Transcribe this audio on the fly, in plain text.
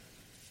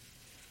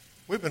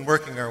We've been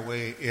working our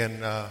way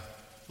in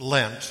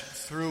Lent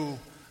through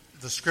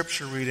the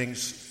scripture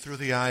readings through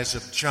the eyes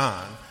of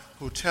John,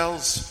 who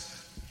tells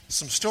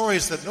some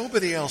stories that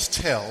nobody else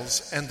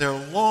tells, and they're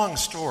long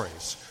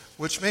stories,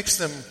 which makes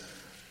them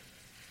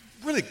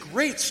really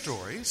great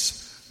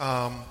stories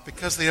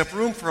because they have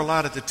room for a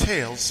lot of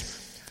details.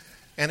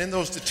 And in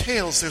those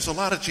details, there's a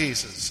lot of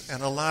Jesus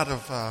and a lot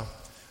of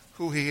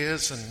who he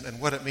is and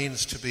what it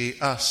means to be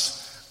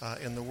us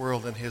in the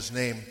world in his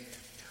name.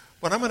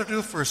 What I'm going to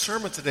do for a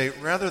sermon today,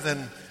 rather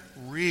than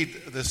read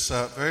this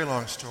very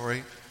long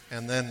story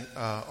and then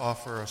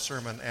offer a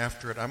sermon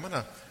after it, I'm going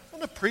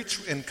to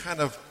preach in kind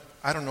of,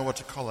 I don't know what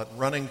to call it,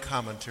 running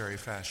commentary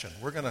fashion.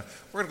 We're going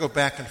to go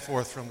back and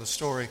forth from the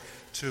story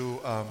to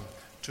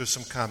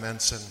some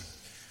comments, and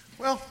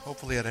well,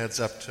 hopefully it adds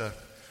up to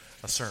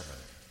a sermon.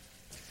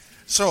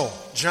 So,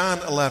 John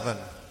 11,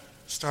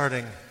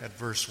 starting at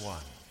verse 1.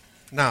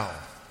 Now,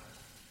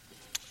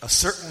 a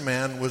certain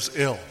man was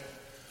ill,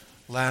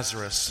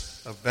 Lazarus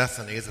of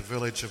Bethany, the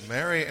village of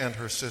Mary and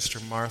her sister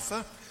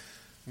Martha.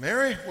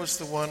 Mary was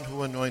the one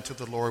who anointed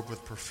the Lord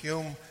with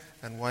perfume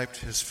and wiped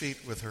his feet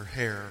with her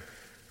hair.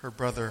 Her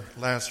brother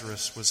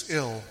Lazarus was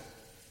ill.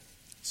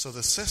 So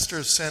the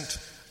sisters sent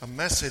a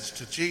message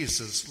to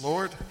Jesus,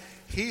 "Lord,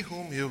 he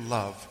whom you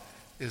love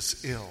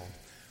is ill."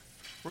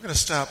 We're going to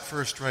stop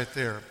first right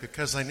there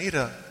because I need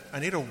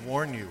to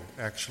warn you,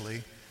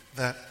 actually,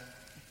 that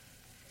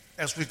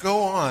as we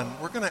go on,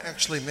 we're going to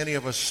actually, many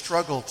of us,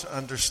 struggle to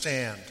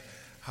understand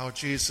how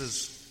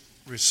Jesus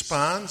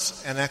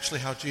responds and actually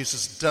how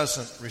Jesus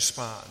doesn't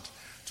respond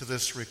to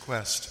this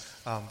request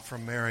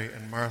from Mary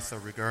and Martha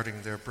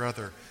regarding their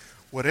brother.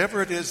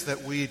 Whatever it is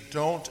that we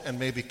don't and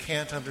maybe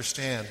can't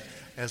understand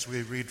as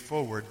we read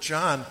forward,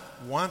 John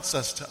wants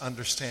us to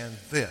understand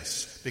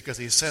this because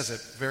he says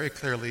it very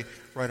clearly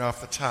right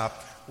off the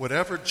top.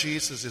 Whatever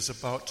Jesus is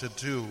about to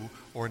do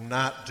or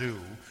not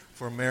do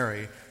for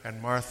Mary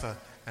and Martha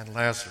and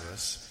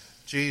Lazarus,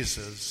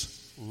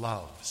 Jesus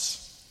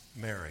loves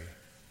Mary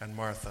and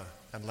Martha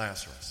and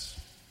Lazarus.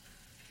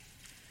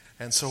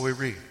 And so we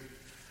read,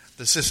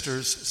 the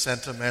sisters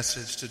sent a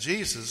message to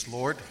Jesus,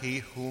 "Lord, he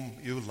whom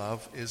you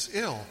love is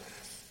ill."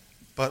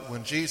 But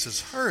when Jesus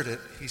heard it,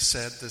 he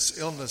said, "This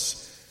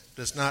illness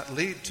does not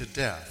lead to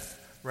death.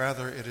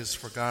 Rather, it is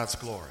for God's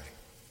glory,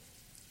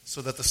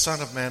 so that the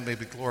Son of Man may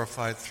be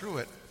glorified through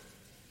it."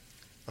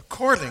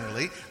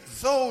 Accordingly,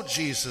 though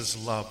Jesus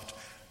loved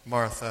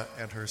Martha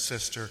and her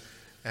sister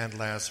and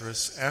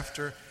Lazarus,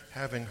 after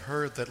having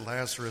heard that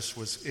Lazarus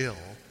was ill,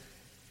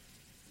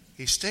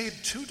 he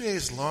stayed 2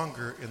 days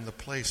longer in the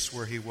place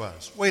where he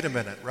was. Wait a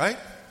minute, right?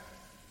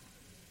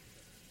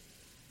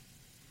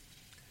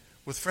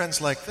 With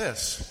friends like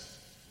this,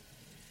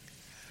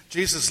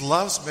 Jesus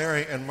loves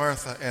Mary and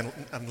Martha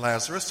and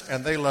Lazarus,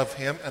 and they love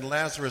him, and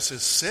Lazarus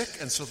is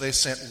sick, and so they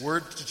sent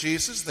word to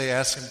Jesus. They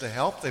asked him to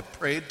help. They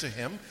prayed to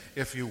him,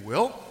 if you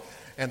will.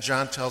 And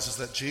John tells us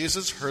that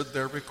Jesus heard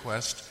their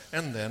request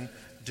and then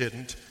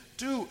didn't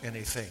do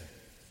anything.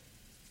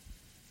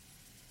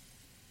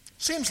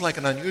 Seems like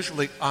an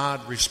unusually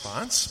odd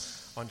response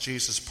on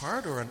Jesus'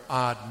 part, or an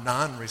odd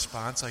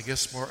non-response, I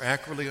guess more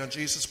accurately on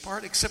Jesus'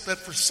 part, except that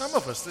for some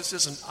of us this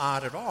isn't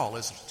odd at all,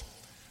 is it?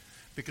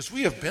 Because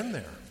we have been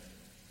there.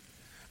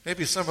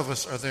 Maybe some of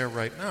us are there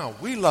right now.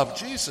 We love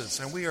Jesus,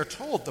 and we are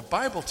told, the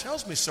Bible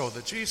tells me so,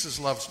 that Jesus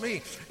loves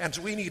me, and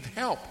we need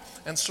help.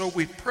 And so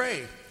we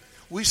pray.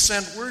 We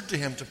send word to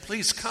him to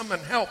please come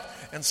and help.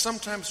 And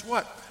sometimes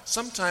what?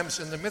 Sometimes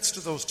in the midst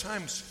of those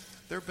times,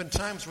 there have been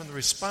times when the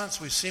response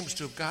we seem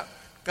to have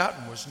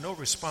gotten was no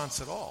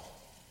response at all.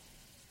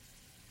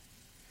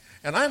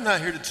 And I'm not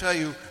here to tell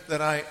you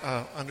that I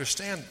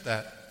understand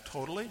that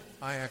totally.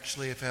 I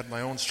actually have had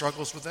my own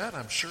struggles with that.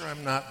 I'm sure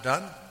I'm not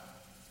done.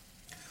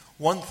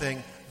 One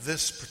thing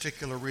this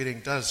particular reading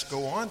does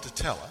go on to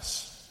tell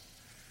us,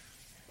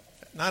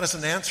 not as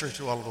an answer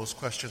to all of those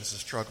questions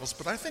and struggles,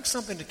 but I think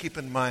something to keep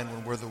in mind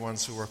when we're the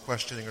ones who are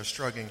questioning or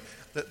struggling,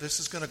 that this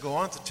is going to go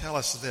on to tell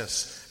us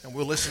this, and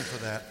we'll listen for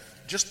that.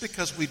 Just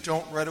because we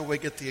don't right away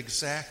get the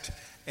exact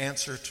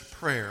answer to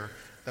prayer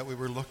that we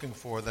were looking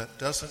for, that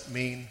doesn't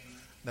mean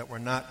that we're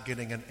not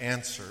getting an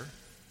answer,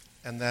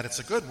 and that it's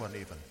a good one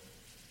even.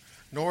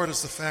 Nor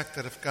does the fact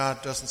that if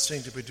God doesn't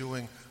seem to be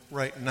doing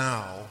right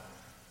now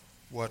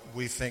what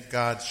we think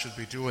God should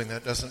be doing,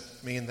 that doesn't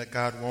mean that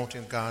God won't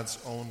in God's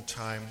own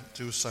time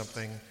do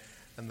something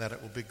and that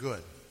it will be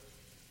good.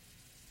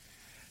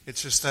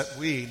 It's just that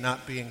we,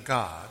 not being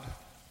God,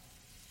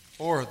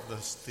 or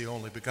the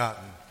only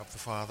begotten of the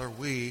Father,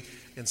 we,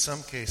 in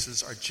some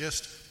cases, are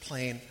just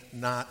plain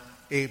not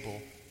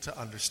able to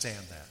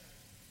understand that.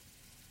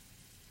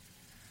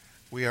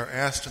 We are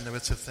asked in the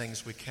midst of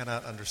things we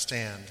cannot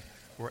understand,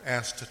 we're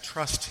asked to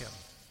trust him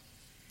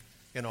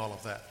in all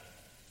of that.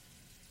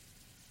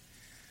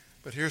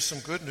 But here's some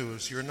good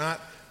news. You're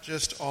not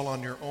just all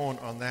on your own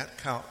on that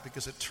count,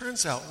 because it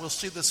turns out, we'll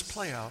see this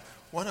play out,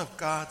 one of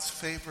God's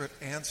favorite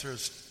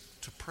answers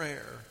to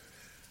prayer,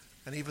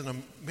 and even a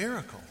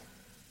miracle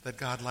that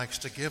God likes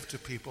to give to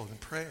people in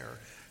prayer,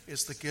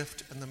 is the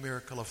gift and the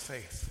miracle of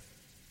faith.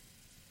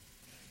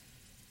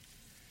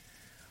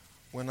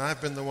 When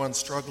I've been the one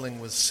struggling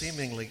with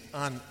seemingly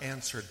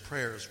unanswered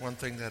prayers, one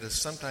thing that has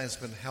sometimes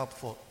been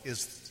helpful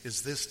is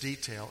this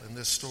detail in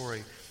this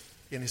story.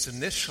 In his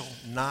initial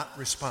not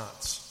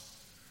response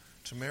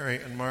to Mary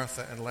and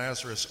Martha and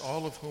Lazarus,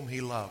 all of whom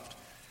he loved,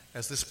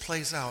 as this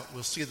plays out,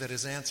 we'll see that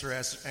his answer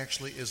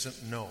actually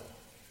isn't no.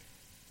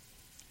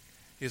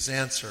 His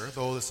answer,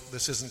 though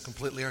this isn't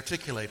completely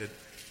articulated,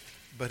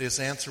 but his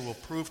answer will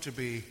prove to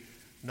be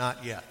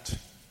not yet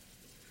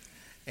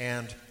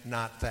and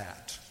not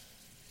that.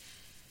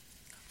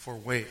 For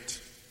wait,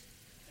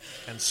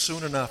 and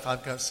soon enough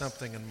I've got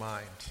something in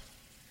mind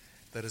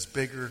that is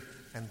bigger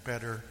and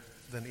better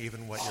than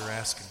even what you're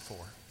asking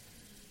for.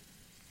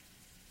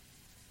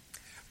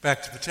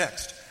 Back to the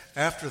text.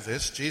 After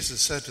this,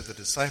 Jesus said to the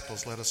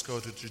disciples, "Let us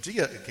go to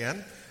Judea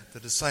again." The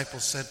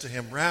disciples said to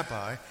him,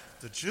 "Rabbi,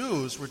 the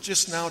Jews were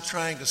just now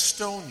trying to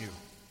stone you,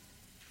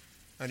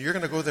 and you're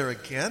going to go there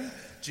again?"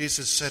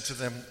 Jesus said to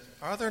them,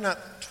 "Are there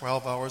not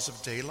 12 hours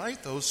of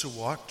daylight? Those who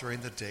walk during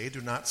the day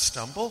do not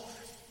stumble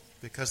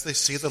because they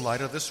see the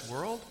light of this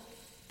world,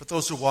 but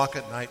those who walk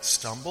at night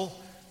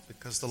stumble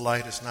because the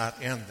light is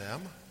not in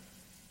them."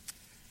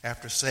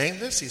 After saying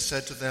this, he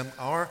said to them,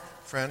 "Our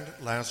friend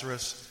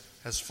Lazarus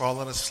has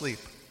fallen asleep,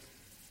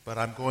 but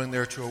I'm going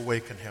there to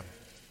awaken him."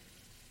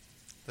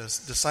 The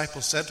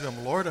disciples said to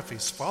him, "Lord, if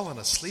he's fallen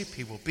asleep,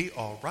 he will be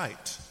all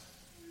right."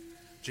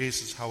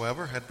 Jesus,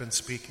 however, had been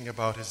speaking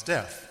about his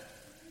death,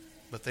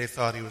 but they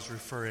thought he was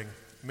referring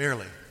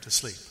merely to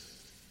sleep.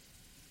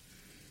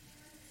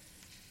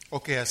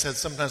 Okay, I said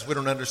sometimes we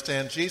don't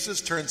understand Jesus.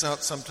 Turns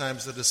out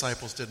sometimes the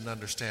disciples didn't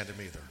understand him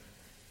either,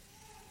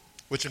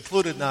 which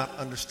included not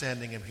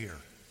understanding him here.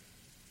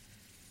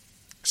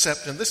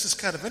 Except, and this is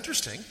kind of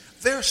interesting,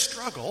 their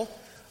struggle,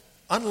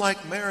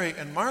 unlike Mary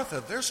and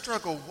Martha, their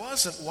struggle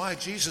wasn't why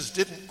Jesus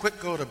didn't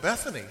quick go to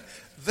Bethany.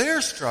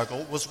 Their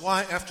struggle was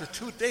why after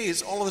 2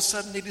 days, all of a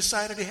sudden he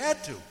decided he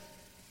had to.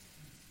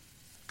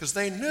 Because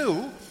they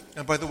knew,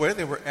 and by the way,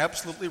 they were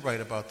absolutely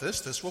right about this.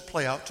 This will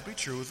play out to be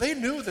true. They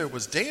knew there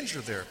was danger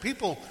there.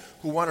 People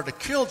who wanted to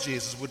kill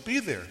Jesus would be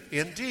there,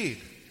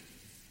 indeed.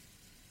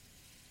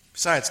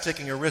 Besides,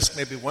 taking a risk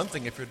may be one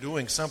thing if you're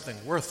doing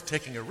something worth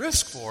taking a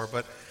risk for,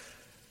 but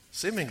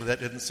seemingly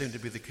that didn't seem to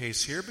be the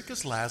case here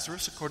because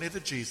Lazarus, according to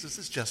Jesus,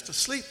 is just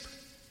asleep.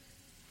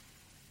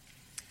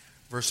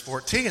 Verse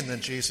 14,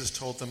 then Jesus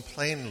told them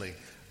plainly,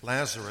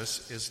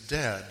 "Lazarus is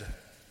dead.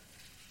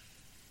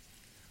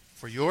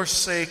 For your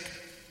sake,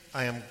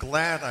 I am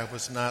glad I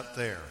was not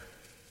there,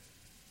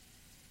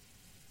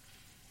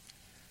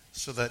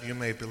 so that you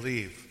may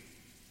believe."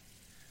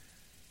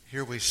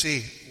 Here we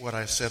see what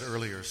I said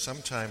earlier.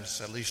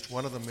 Sometimes, at least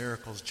one of the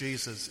miracles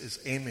Jesus is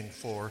aiming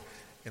for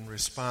in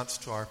response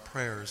to our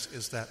prayers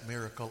is that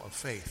miracle of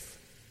faith.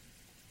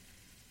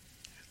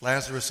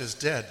 Lazarus is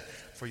dead.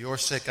 For your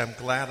sake, I'm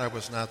glad I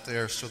was not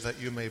there, so that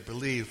you may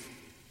believe.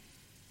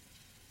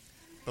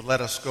 But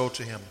let us go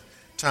to him.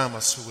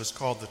 Thomas, who was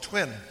called the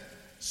twin,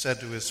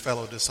 said to his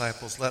fellow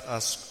disciples, "Let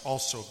us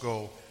also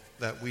go,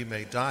 that we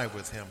may die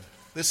with him."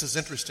 This is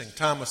interesting.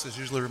 Thomas is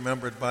usually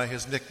remembered by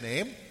his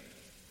nickname,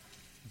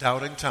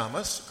 Doubting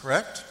Thomas,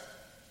 correct?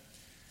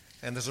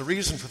 And there's a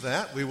reason for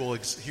that. We will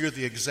hear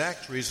the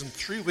exact reason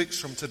 3 weeks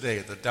from today,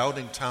 the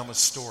Doubting Thomas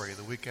story,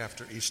 the week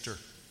after Easter.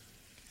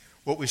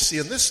 What we see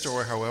in this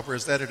story, however,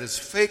 is that it is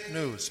fake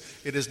news.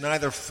 It is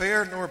neither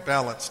fair nor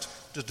balanced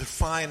to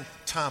define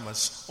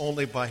Thomas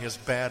only by his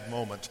bad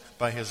moment,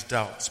 by his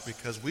doubts,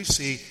 because we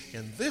see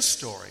in this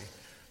story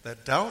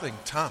that Doubting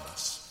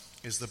Thomas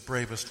is the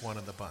bravest one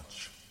in the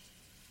bunch.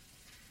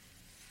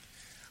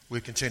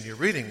 We continue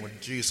reading. When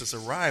Jesus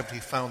arrived, he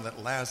found that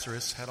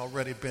Lazarus had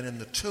already been in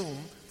the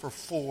tomb for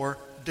 4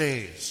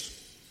 days.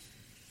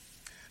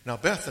 Now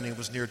Bethany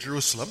was near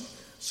Jerusalem,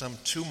 some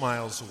 2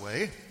 miles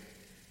away,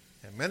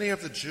 and many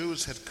of the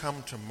Jews had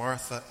come to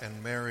Martha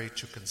and Mary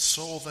to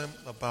console them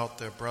about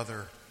their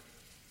brother.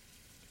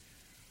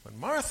 When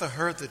Martha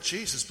heard that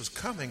Jesus was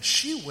coming,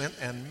 she went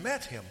and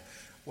met him,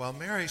 while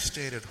Mary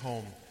stayed at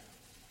home.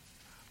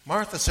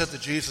 Martha said to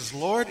Jesus,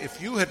 "Lord, if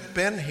you had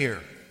been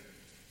here,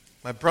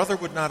 my brother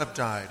would not have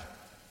died.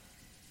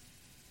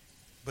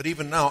 But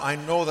even now, I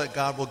know that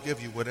God will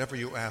give you whatever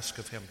you ask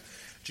of him."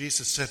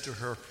 Jesus said to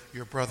her,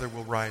 "Your brother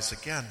will rise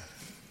again."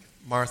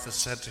 Martha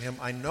said to him,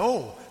 "I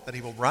know that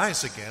he will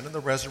rise again in the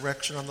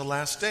resurrection on the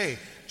last day."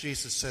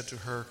 Jesus said to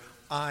her,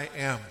 "I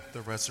am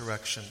the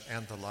resurrection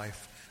and the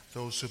life.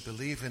 Those who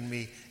believe in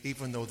me,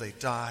 even though they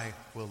die,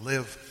 will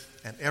live,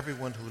 and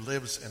everyone who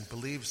lives and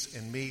believes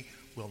in me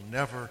will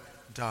never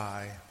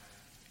die.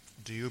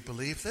 Do you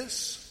believe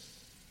this?"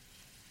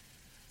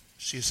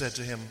 She said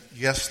to him,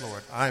 "Yes,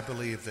 Lord, I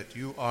believe that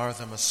you are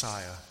the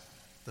Messiah,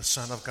 the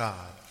Son of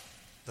God,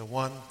 the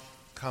one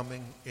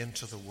coming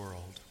into the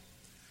world."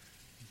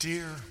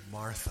 Dear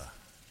Martha.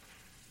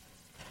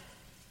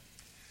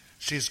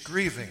 She's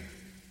grieving.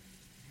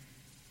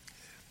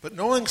 But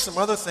knowing some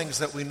other things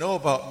that we know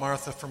about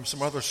Martha from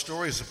some other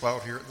stories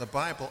about her in the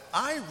Bible,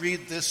 I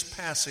read this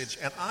passage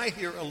and I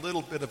hear a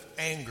little bit of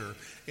anger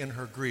in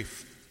her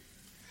grief.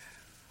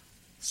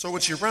 So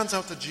when she runs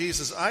out to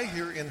Jesus, I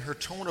hear in her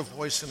tone of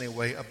voice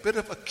anyway a bit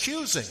of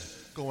accusing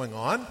going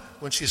on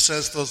when she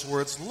says those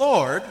words,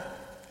 Lord,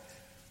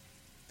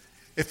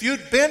 if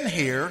you'd been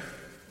here,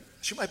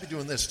 she might be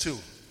doing this too.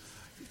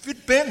 If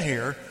you'd been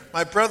here,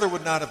 my brother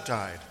would not have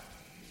died.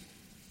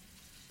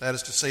 That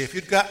is to say, if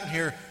you'd gotten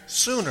here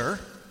sooner,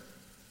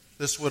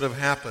 this would have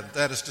happened.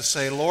 That is to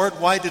say, Lord,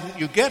 why didn't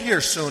you get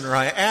here sooner?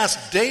 I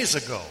asked days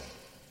ago.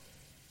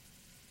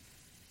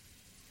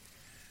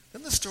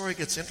 Then the story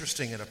gets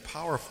interesting in a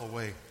powerful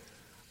way.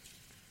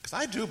 Because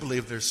I do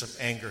believe there's some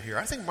anger here.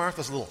 I think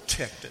Martha's a little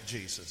ticked at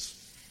Jesus.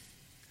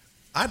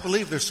 I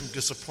believe there's some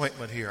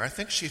disappointment here. I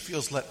think she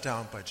feels let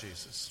down by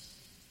Jesus.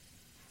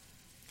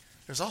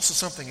 There's also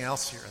something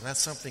else here, and that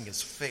something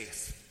is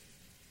faith.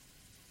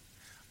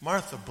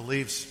 Martha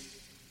believes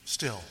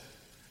still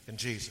in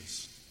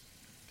Jesus.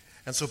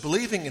 And so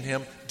believing in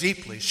him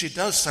deeply, she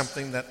does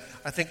something that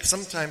I think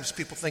sometimes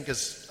people think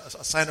is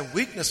a sign of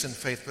weakness in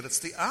faith, but it's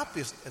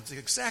the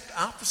exact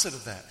opposite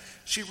of that.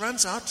 She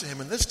runs out to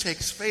him, and this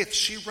takes faith.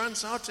 She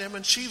runs out to him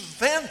and she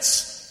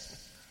vents.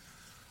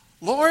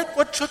 Lord,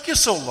 what took you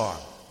so long?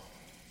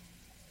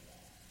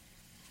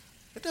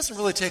 It doesn't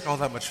really take all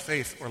that much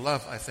faith or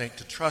love, I think,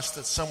 to trust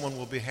that someone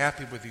will be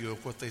happy with you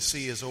if what they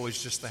see is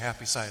always just the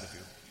happy side of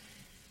you.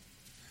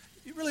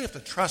 You really have to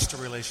trust a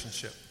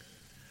relationship,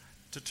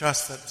 to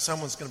trust that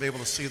someone's going to be able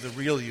to see the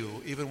real you,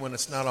 even when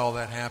it's not all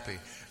that happy,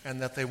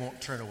 and that they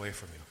won't turn away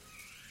from you.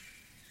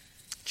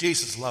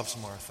 Jesus loves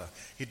Martha.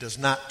 He does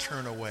not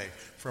turn away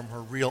from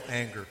her real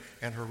anger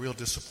and her real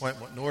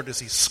disappointment, nor does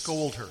he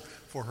scold her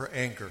for her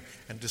anger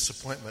and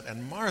disappointment.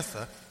 And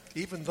Martha,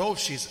 even though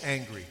she's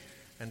angry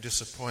and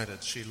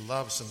disappointed, she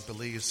loves and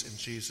believes in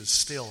Jesus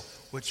still,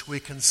 which we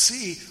can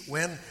see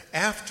when,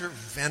 after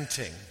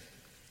venting,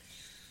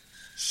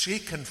 she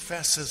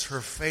confesses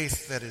her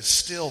faith that is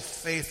still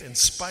faith in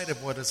spite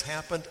of what has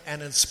happened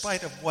and in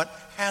spite of what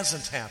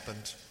hasn't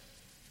happened,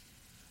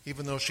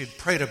 even though she'd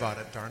prayed about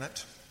it, darn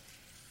it.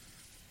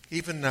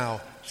 Even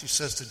now, she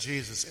says to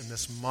Jesus in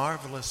this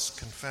marvelous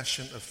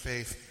confession of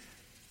faith,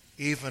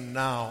 even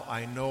now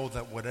I know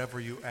that whatever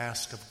you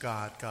ask of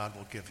God, God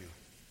will give you.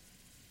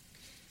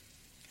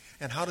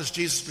 And how does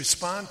Jesus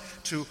respond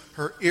to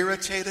her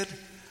irritated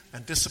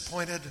and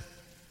disappointed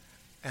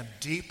and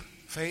deep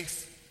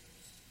faith?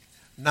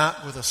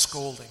 Not with a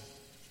scolding,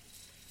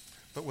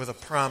 but with a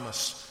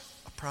promise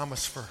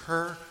for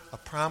her, a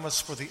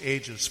promise for the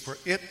ages. For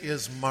it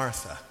is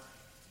Martha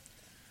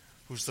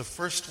who's the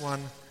first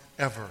one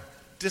ever,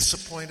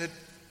 disappointed,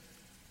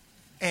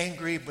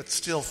 angry, but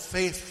still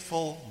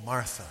faithful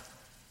Martha.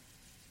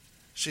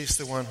 She's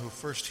the one who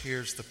first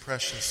hears the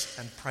precious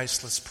and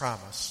priceless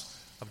promise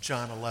of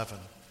John 11,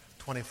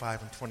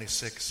 25 and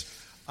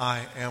 26.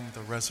 I am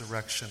the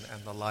resurrection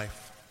and the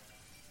life.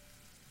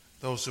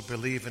 Those who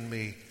believe in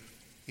me,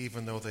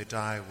 even though they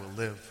die, will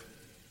live.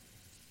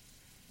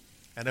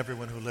 And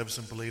everyone who lives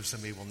and believes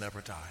in me will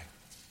never die.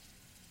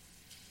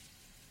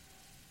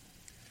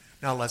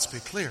 Now let's be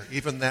clear.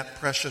 Even that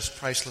precious,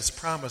 priceless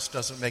promise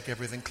doesn't make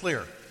everything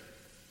clear,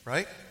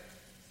 right?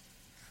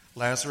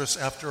 Lazarus,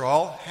 after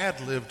all,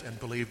 had lived and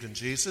believed in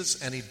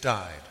Jesus, and he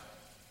died.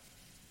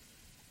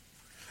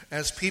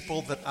 As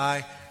people that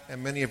I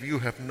and many of you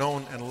have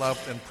known and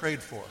loved and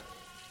prayed for,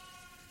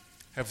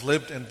 have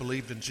lived and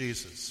believed in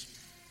Jesus,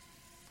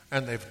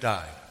 and they've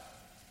died.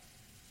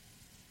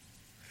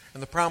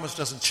 And the promise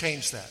doesn't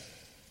change that.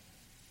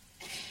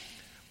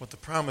 What the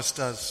promise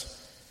does,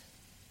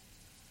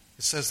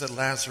 it says that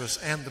Lazarus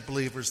and the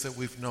believers that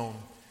we've known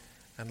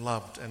and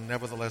loved and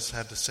nevertheless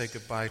had to say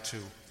goodbye to,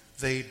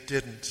 they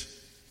didn't,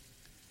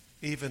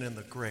 even in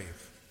the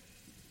grave,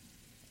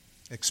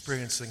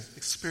 experience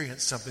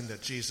something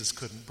that Jesus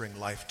couldn't bring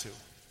life to.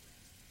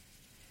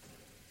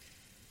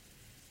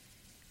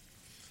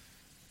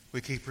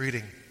 We keep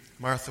reading.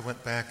 Martha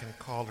went back and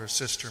called her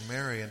sister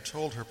Mary and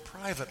told her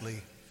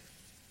privately,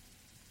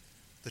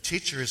 the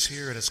teacher is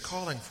here and is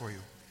calling for you.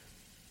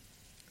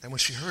 And when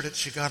she heard it,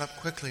 she got up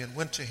quickly and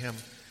went to him.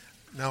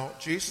 Now,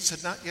 Jesus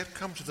had not yet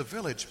come to the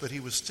village, but he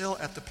was still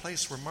at the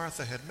place where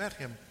Martha had met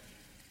him.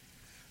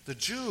 The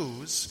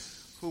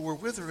Jews who were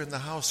with her in the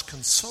house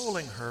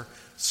consoling her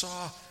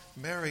saw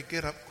Mary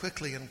get up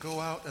quickly and go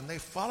out, and they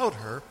followed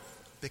her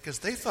because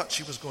they thought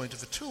she was going to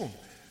the tomb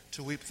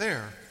to weep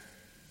there.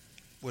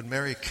 When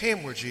Mary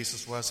came where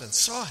Jesus was and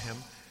saw him,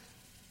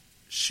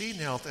 she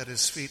knelt at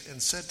his feet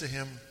and said to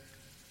him,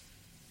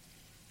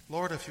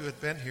 Lord, if you had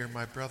been here,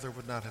 my brother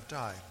would not have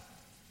died.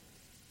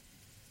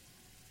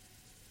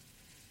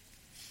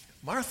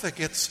 Martha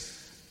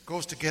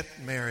goes to get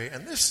Mary,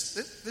 and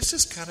this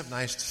is kind of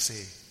nice to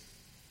see.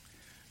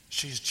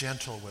 She's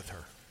gentle with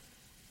her.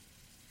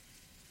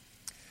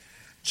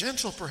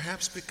 Gentle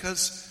perhaps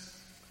because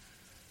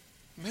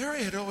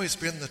Mary had always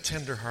been the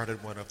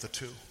tender-hearted one of the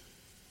two.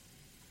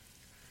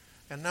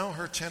 And now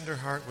her tender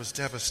heart was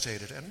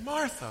devastated. And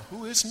Martha,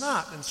 who is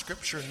not in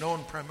Scripture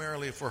known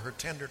primarily for her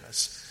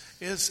tenderness,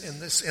 is in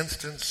this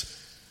instance,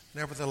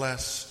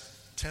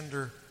 nevertheless,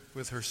 tender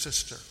with her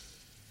sister.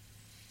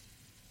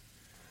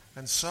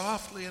 And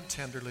softly and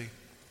tenderly,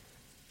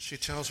 she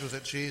tells her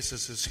that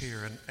Jesus is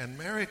here. And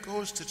Mary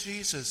goes to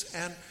Jesus,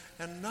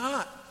 and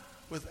not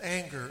with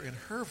anger in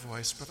her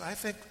voice, but I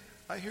think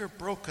I hear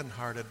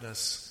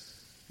brokenheartedness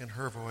in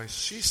her voice.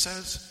 She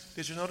says,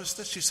 did you notice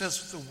this? She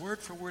says the word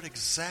for word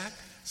exact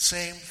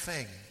same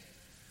thing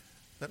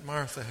that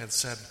Martha had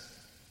said.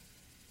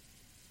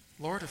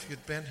 Lord, if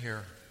you'd been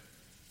here,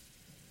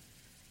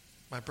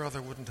 my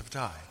brother wouldn't have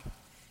died.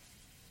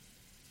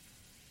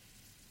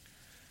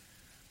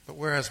 But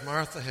whereas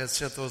Martha had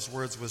said those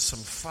words with some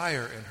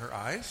fire in her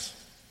eyes,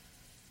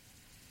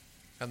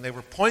 and they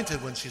were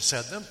pointed when she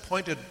said them,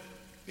 pointed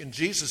in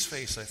Jesus'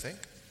 face, I think,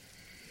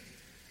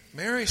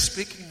 Mary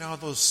speaking now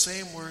those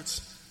same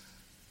words,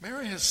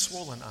 Mary has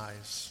swollen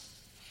eyes,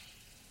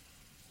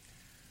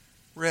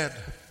 red.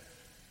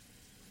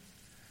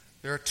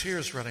 There are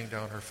tears running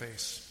down her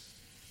face.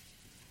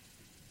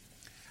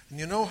 And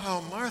you know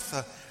how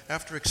Martha,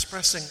 after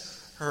expressing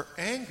her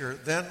anger,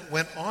 then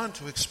went on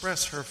to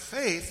express her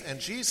faith, and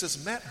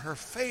Jesus met her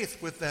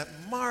faith with that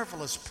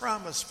marvelous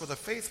promise for the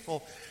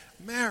faithful.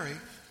 Mary,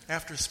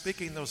 after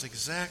speaking those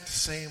exact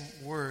same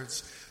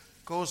words,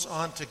 goes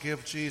on to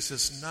give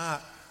Jesus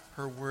not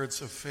her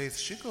words of faith.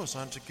 She goes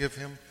on to give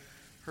him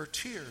her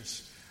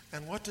tears.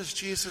 And what does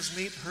Jesus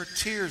meet her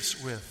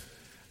tears with?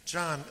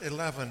 John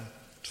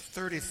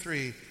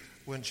 11:33,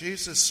 when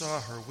Jesus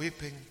saw her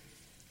weeping,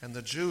 and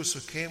the Jews who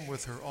came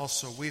with her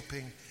also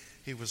weeping,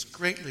 he was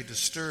greatly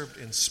disturbed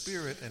in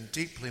spirit and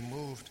deeply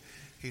moved.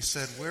 He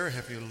said, "Where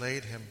have you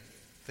laid him?"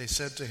 They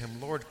said to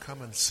him, "Lord,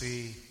 come and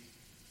see."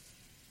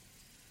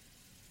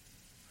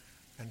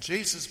 And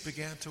Jesus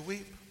began to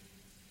weep.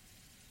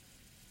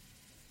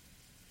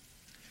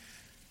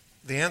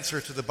 The answer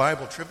to the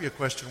Bible trivia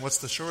question, what's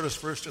the shortest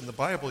verse in the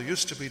Bible,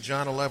 used to be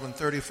John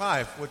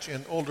 11:35, which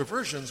in older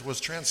versions was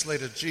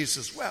translated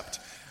Jesus wept.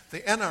 The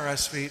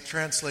NRSV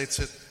translates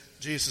it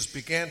Jesus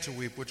began to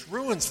weep, which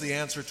ruins the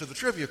answer to the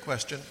trivia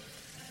question.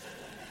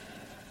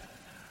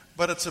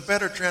 But it's a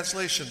better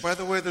translation. By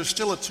the way, there's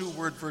still a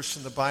 2-word verse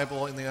in the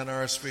Bible in the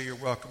NRSV. You're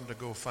welcome to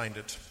go find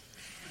it.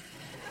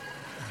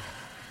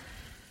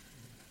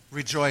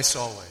 Rejoice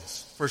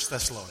always. 1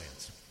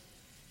 Thessalonians.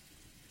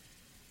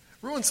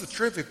 Ruins the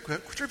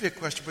trivia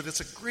question, but it's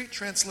a great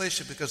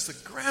translation because the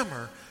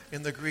grammar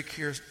in the Greek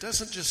here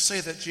doesn't just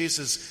say that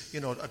Jesus,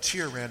 a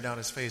tear ran down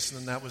his face and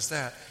then that was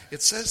that.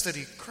 It says that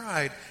he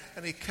cried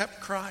and he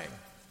kept crying.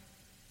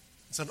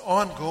 It's an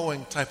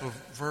ongoing type of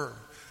verb.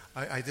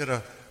 I did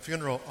a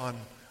funeral on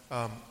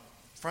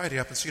Friday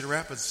up in Cedar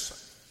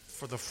Rapids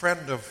for the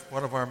friend of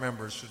one of our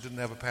members who didn't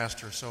have a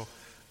pastor, so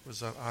it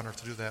was an honor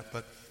to do that.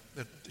 But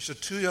she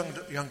had 2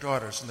 young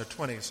daughters in their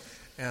 20s,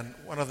 and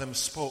one of them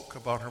spoke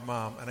about her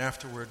mom, and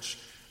afterwards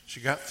she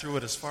got through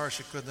it as far as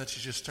she could, and then she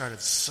just started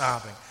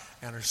sobbing.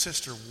 And her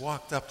sister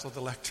walked up to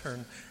the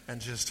lectern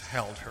and just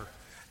held her.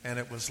 And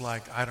it was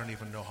like, I don't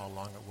even know how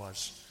long it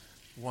was.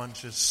 One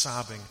just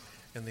sobbing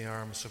in the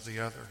arms of the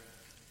other.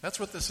 That's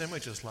what this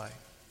image is like.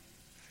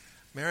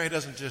 Mary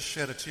doesn't just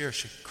shed a tear,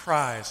 she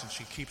cries and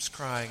she keeps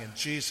crying, and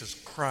Jesus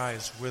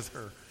cries with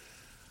her.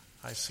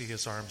 I see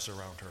his arms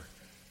around her,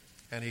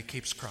 and he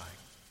keeps crying.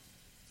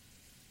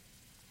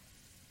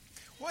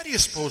 Why do you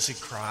suppose he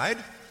cried?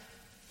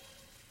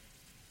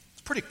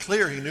 It's pretty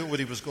clear he knew what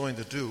he was going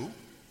to do.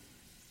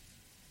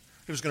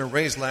 He was going to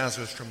raise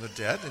Lazarus from the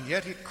dead, and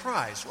yet he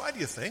cries. Why do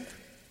you think?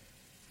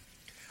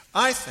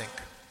 I think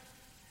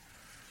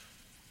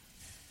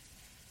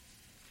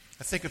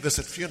of this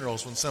at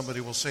funerals when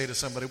somebody will say to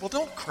somebody, well,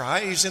 don't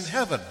cry, he's in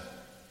heaven.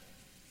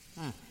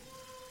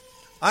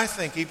 I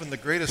think even the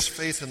greatest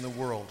faith in the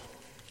world,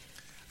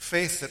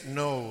 faith that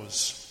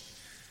knows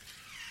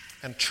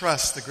and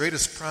trusts the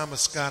greatest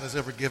promise God has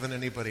ever given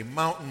anybody,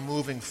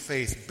 mountain-moving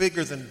faith,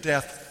 bigger than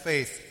death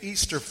faith,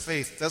 Easter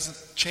faith,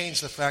 doesn't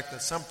change the fact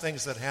that some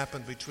things that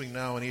happen between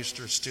now and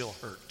Easter still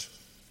hurt.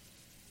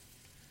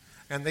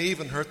 And they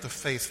even hurt the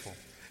faithful,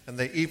 and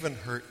they even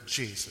hurt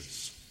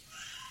Jesus.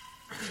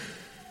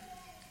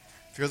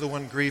 If you're the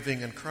one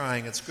grieving and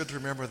crying, it's good to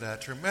remember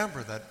that. To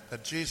remember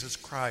that Jesus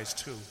cries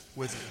too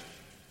with you.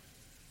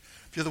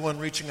 If you're the one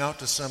reaching out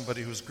to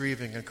somebody who's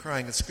grieving and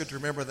crying, it's good to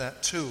remember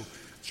that too.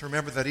 To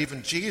remember that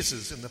even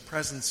Jesus, in the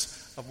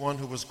presence of one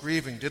who was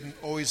grieving, didn't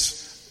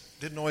always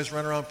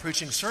run around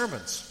preaching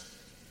sermons.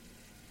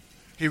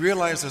 He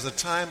realized there's a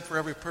time for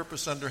every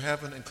purpose under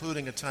heaven,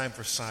 including a time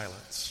for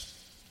silence,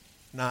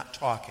 not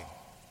talking,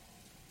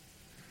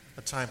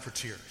 a time for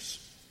tears.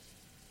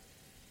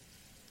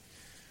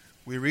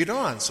 We read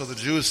on. So the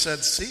Jews said,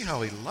 see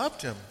how he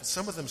loved him.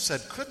 Some of them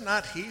said, could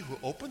not he who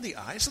opened the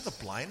eyes of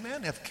the blind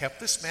man have kept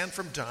this man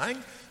from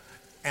dying?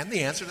 And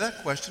the answer to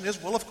that question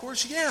is, well, of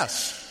course,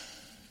 yes.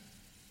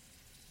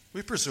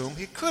 We presume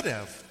he could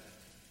have,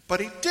 but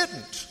he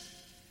didn't.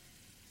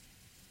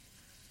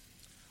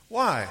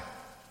 Why?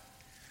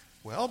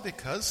 Well,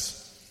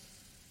 because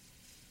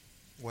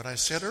what I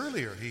said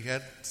earlier, he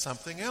had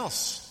something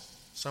else,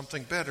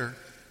 something better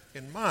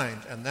in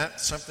mind, and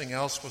that something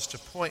else was to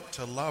point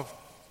to love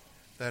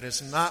that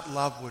is not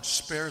love which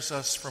spares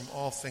us from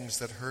all things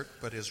that hurt,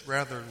 but is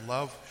rather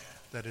love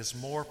that is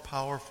more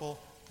powerful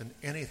than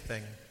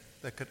anything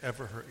that could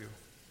ever hurt you.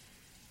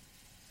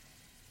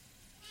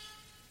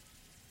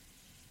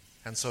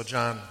 And so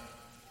John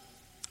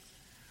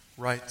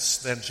writes,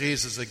 "Then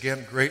Jesus,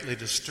 again greatly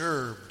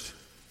disturbed,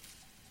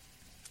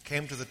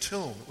 came to the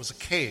tomb. It was a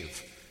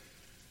cave,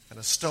 and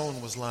a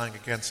stone was lying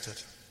against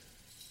it.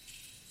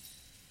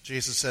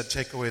 Jesus said,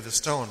 'Take away the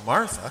stone.'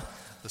 Martha,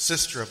 the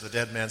sister of the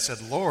dead man,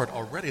 said, 'Lord,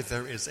 already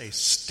there is a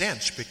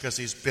stench because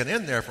he's been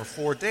in there for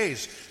 4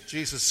 days.'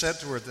 Jesus said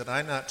to her, 'Did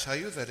I not tell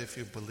you that if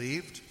you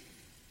believed,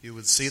 you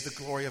would see the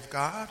glory of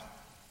God?'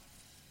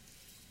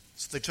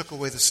 So they took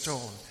away the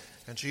stone,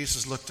 and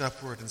Jesus looked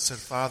upward and said,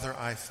 'Father,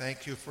 I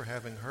thank you for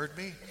having heard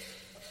me.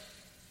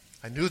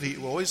 I knew that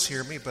you always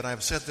hear me, but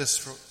I've said this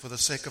for the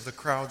sake of the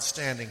crowd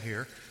standing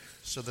here,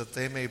 so that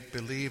they may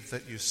believe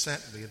that you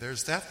sent me.'"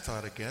 There's that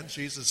thought again.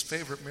 Jesus'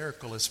 favorite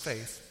miracle is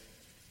faith.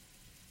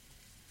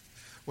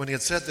 When he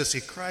had said this,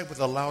 he cried with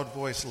a loud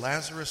voice,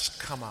 "Lazarus,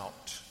 come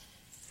out."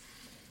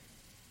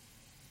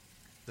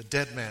 The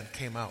dead man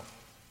came out,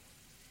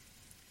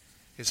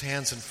 his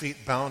hands and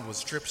feet bound with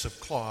strips of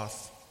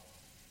cloth,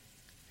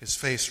 his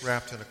face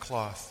wrapped in a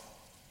cloth.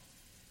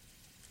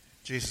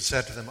 Jesus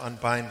said to them,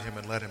 "Unbind him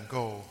and let him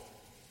go."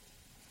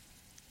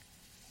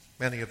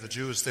 Many of the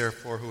Jews,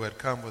 therefore, who had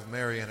come with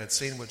Mary and had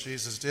seen what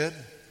Jesus did,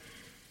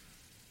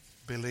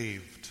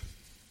 believed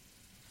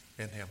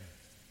in him.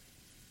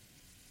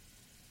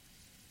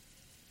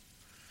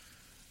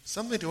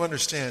 Something to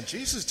understand,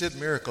 Jesus did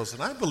miracles,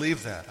 and I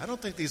believe that. I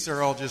don't think these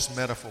are all just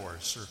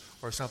metaphors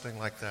or something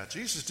like that.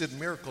 Jesus did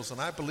miracles,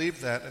 and I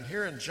believe that. And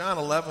here in John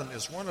 11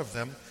 is one of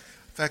them.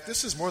 In fact,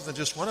 this is more than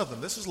just one of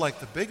them. This is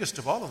like the biggest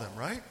of all of them,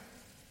 right?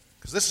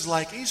 Because this is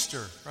like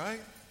Easter,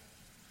 right?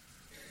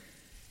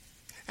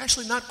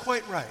 Actually, not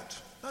quite right.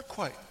 Not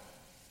quite.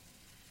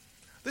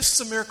 This is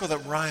a miracle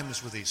that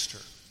rhymes with Easter.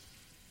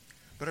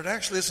 But it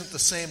actually isn't the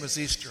same as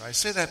Easter. I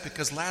say that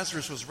because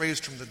Lazarus was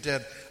raised from the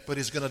dead, but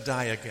he's going to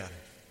die again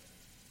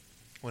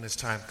when his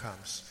time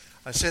comes.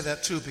 I say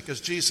that too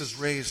because Jesus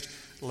raised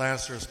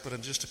Lazarus, but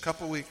in just a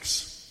couple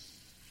weeks,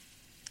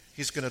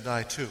 he's going to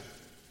die too.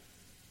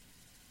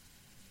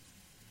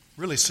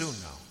 Really soon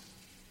now.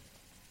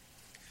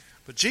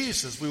 But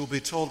Jesus, we will be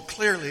told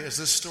clearly as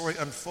this story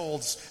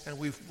unfolds, and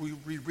we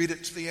read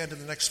it to the end in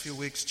the next few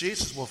weeks,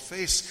 Jesus will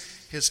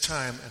face his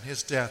time and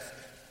his death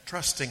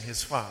trusting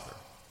his Father.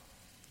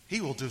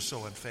 He will do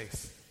so in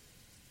faith.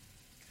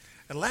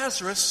 And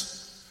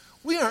Lazarus,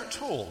 we aren't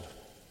told.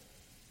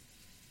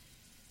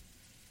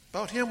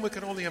 About him, we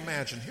can only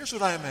imagine. Here's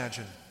what I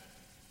imagine.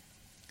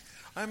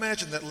 I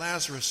imagine that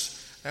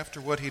Lazarus,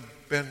 after what he'd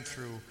been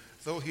through,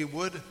 though he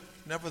would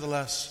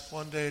nevertheless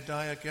one day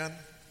die again,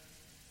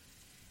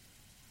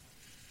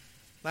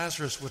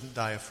 Lazarus wouldn't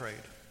die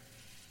afraid.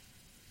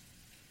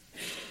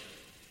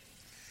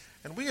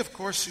 And we, of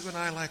course, you and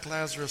I, like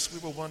Lazarus, we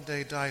will one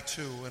day die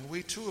too. And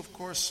we too, of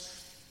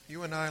course,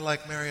 you and I,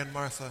 like Mary and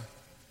Martha,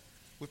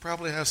 we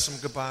probably have some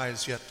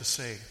goodbyes yet to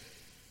say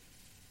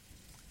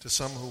to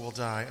some who will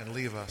die and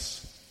leave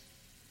us.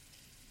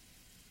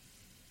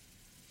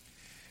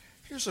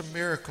 Here's a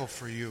miracle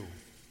for you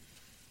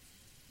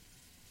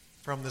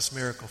from this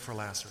miracle for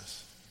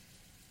Lazarus.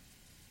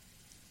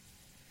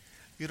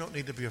 You don't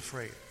need to be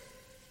afraid.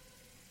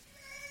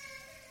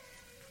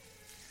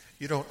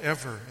 You don't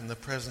ever, in the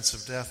presence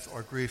of death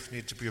or grief,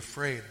 need to be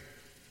afraid.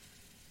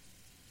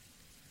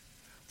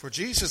 For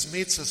Jesus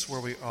meets us where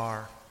we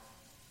are.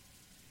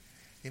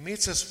 He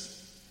meets us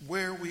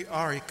where we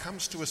are. He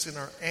comes to us in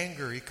our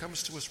anger. He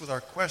comes to us with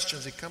our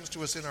questions. He comes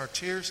to us in our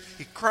tears.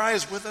 He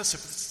cries with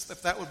us,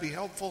 if that would be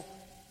helpful.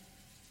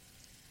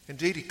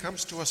 Indeed, he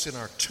comes to us in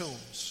our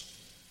tombs.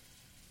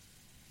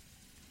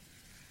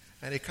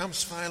 And he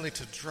comes finally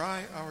to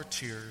dry our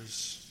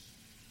tears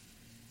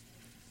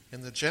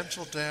in the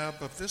gentle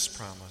dab of this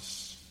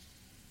promise: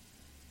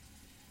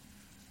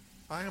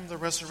 I am the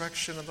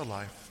resurrection and the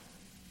life.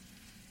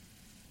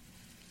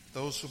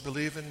 Those who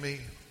believe in me,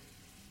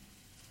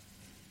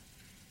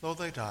 though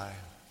they die,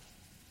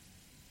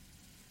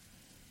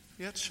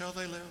 yet shall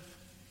they live.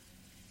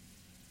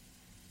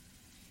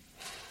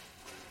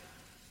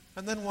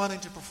 And then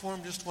wanting to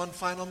perform just one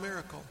final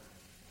miracle,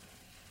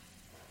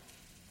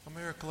 a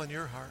miracle in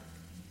your heart.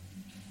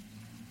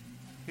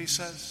 He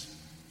says,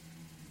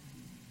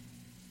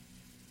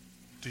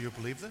 do you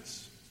believe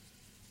this?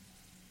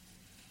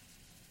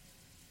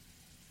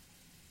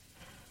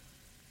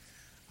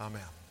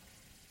 Amen.